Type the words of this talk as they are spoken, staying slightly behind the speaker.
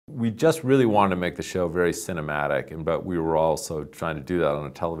we just really wanted to make the show very cinematic, but we were also trying to do that on a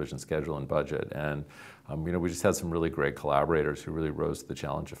television schedule and budget. And you know, we just had some really great collaborators who really rose to the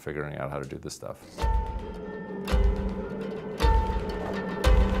challenge of figuring out how to do this stuff.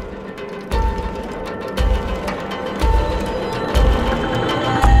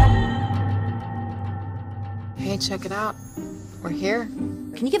 Hey, check it out. We're here.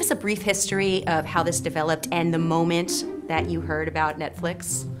 Can you give us a brief history of how this developed and the moment that you heard about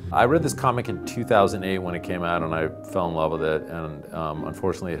Netflix? I read this comic in 2008 when it came out, and I fell in love with it. And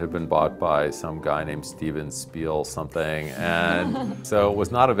unfortunately, it had been bought by some guy named Steven Spiel something, and so it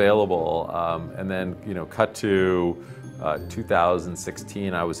was not available. And then, you know, cut to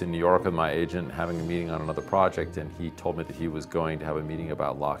 2016, I was in New York with my agent having a meeting on another project, and he told me that he was going to have a meeting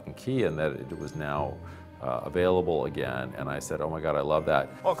about Locke and Key, and that it was now available again. And I said, oh my God, I love that.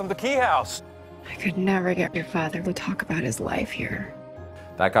 Welcome to Key House. I could never get your father to talk about his life here.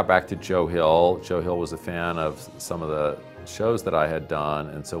 That got back to Joe Hill. Joe Hill was a fan of some of the shows that I had done,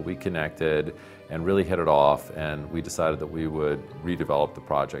 and so we connected and really hit it off, and we decided that we would redevelop the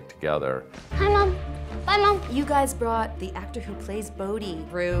project together. Hi, Mom. Bye, Mom. You guys brought the actor who plays Bodhi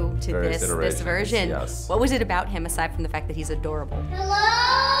through to this version. Yes. What was it about him, aside from the fact that he's adorable?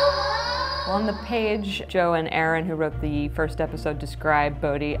 Hello? Well, on the page, Joe and Aaron, who wrote the first episode, describe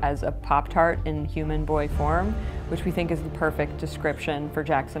Bodhi as a Pop-Tart in human boy form, which we think is the perfect description for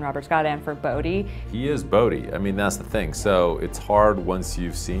Jackson Robert Scott and for Bodhi. He is Bodhi. I mean, that's the thing. So it's hard once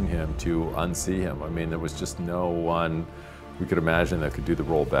you've seen him to unsee him. I mean, there was just no one we could imagine that could do the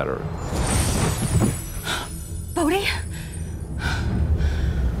role better. Bodhi?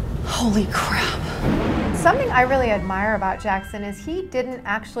 Holy crap. Something I really admire about Jackson is he didn't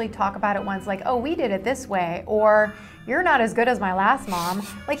actually talk about it once, like, oh, we did it this way, or you're not as good as my last mom.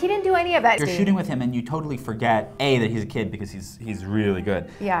 Like, he didn't do any of that. You're shooting with him and you totally forget, A, that he's a kid because he's really good.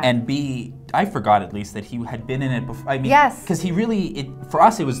 Yeah. And B, I forgot at least that he had been in it before. I mean, yes. Because he really, for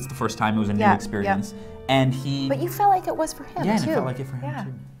us it was the first time, it was a new experience. Yep. And he... But you felt like it was for him, yeah, too. Yeah, and it felt like it for him,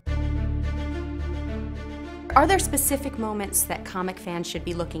 too. Are there specific moments that comic fans should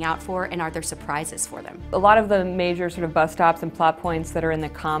be looking out for, and are there surprises for them? A lot of the major sort of bus stops and plot points that are in the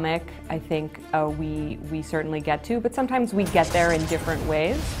comic, I think we certainly get to, but sometimes we get there in different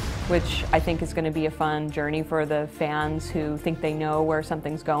ways, which I think is going to be a fun journey for the fans who think they know where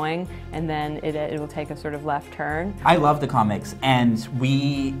something's going, and then it will take a sort of left turn. I love the comics, and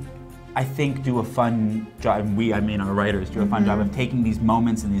we, I think, do a fun job. I mean our writers do a fun job of taking these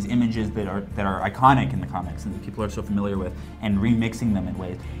moments and these images that are iconic in the comics and that people are so familiar with, and remixing them in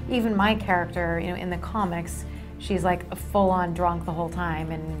ways. Even my character, you know, in the comics, she's like a full-on drunk the whole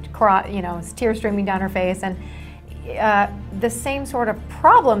time, and you know, tears streaming down her face, and the same sort of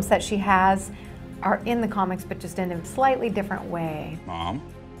problems that she has are in the comics, but just in a slightly different way. Mom?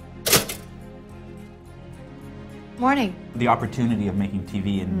 Morning. The opportunity of making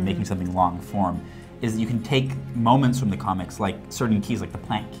TV and making something long form is that you can take moments from the comics, like certain keys, like the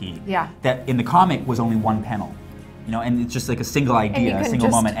plant key, that in the comic was only one panel, you know, and it's just like a single idea, a single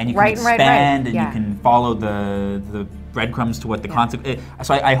moment, and you can expand and you can follow the breadcrumbs to what the concept.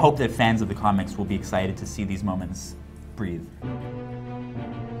 So I hope that fans of the comics will be excited to see these moments breathe.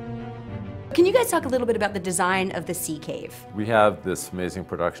 Can you guys talk a little bit about the design of the sea cave? We have this amazing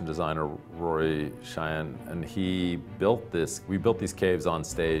production designer, Rory Cheyenne, and we built these caves on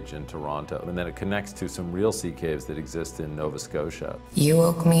stage in Toronto, and then it connects to some real sea caves that exist in Nova Scotia. You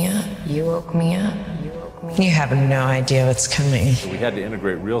woke me up. You woke me up. You woke me up. You have no idea what's coming. So we had to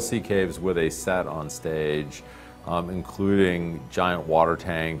integrate real sea caves with a set on stage, including giant water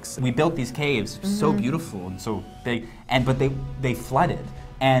tanks. We built these caves so beautiful and so big, but they flooded.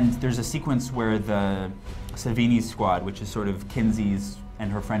 And there's a sequence where the Savini's squad, which is sort of Kinsey's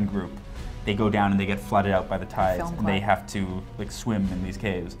and her friend group, they go down and they get flooded out by the tides, and they have to like swim in these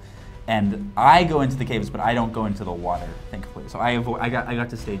caves. And I go into the caves, but I don't go into the water, thankfully. So I got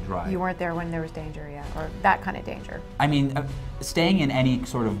to stay dry. You weren't there when there was danger, or that kind of danger. I mean, staying in any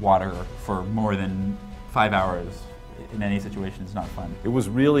sort of water for more than 5 hours in any situation is not fun. It was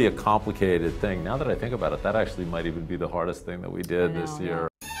really a complicated thing. Now that I think about it, that actually might even be the hardest thing that we did this year.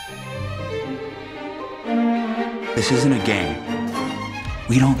 This isn't a game.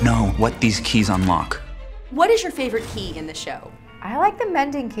 We don't know what these keys unlock. What is your favorite key in the show? I like the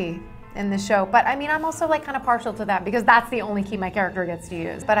mending key in the show, but I mean, I'm also like kind of partial to that because that's the only key my character gets to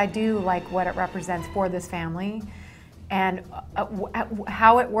use. But I do like what it represents for this family. and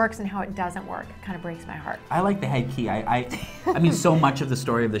how it works and how it doesn't work kind of breaks my heart. I like the head key. I mean, so much of the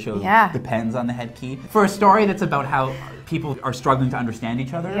story of the show depends on the head key. For a story that's about how people are struggling to understand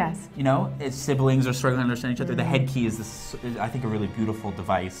each other, yes. You know, as siblings are struggling to understand each other, the head key is, I think, a really beautiful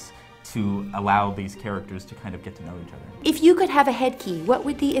device to allow these characters to kind of get to know each other. If you could have a head key, what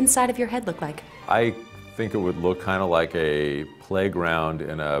would the inside of your head look like? I think it would look kind of like a playground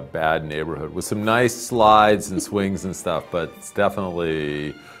in a bad neighborhood with some nice slides and swings and stuff, but it's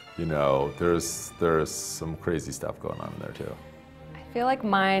definitely, you know, there's some crazy stuff going on in there too. I feel like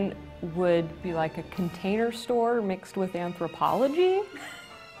mine would be like a container store mixed with anthropology,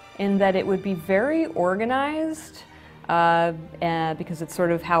 in that it would be very organized, because it's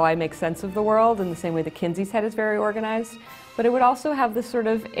sort of how I make sense of the world in the same way that Kinsey's head is very organized, but it would also have this sort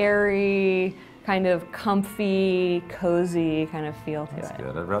of airy, kind of comfy, cozy kind of feel to it.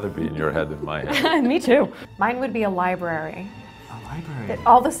 Good. I'd rather be in your head than my head. Me too. Mine would be a library. A library.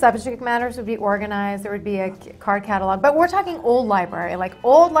 All the subject matters would be organized. There would be a card catalog, but we're talking old library, like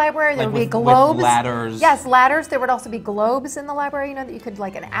old library. There would be globes. With ladders. Yes, ladders. There would also be globes in the library. You know that you could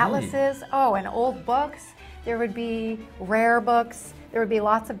like atlases. Oh, and old books. There would be rare books. There would be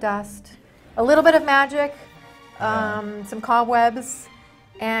lots of dust, a little bit of magic, some cobwebs.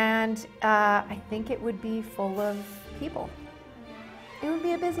 And I think it would be full of people. It would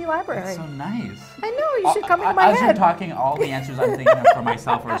be a busy library. That's so nice. I know, you should come into my head. As you're talking, all the answers I'm thinking of for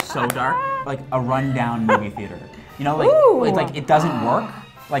myself are so dark. Like a rundown movie theater. You know, like it doesn't work.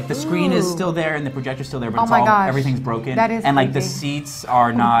 Like the screen is still there and the projector's still there, but everything's broken. That is and like creepy. the seats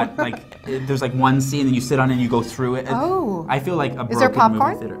are not like there's like one seat and then you sit on it and you go through it. Oh. I feel like a broken Is there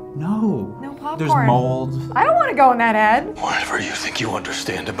popcorn? movie theater. No. No popcorn. There's mold. I don't want to go in that head. Whatever you think you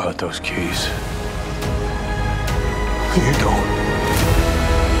understand about those keys, you don't.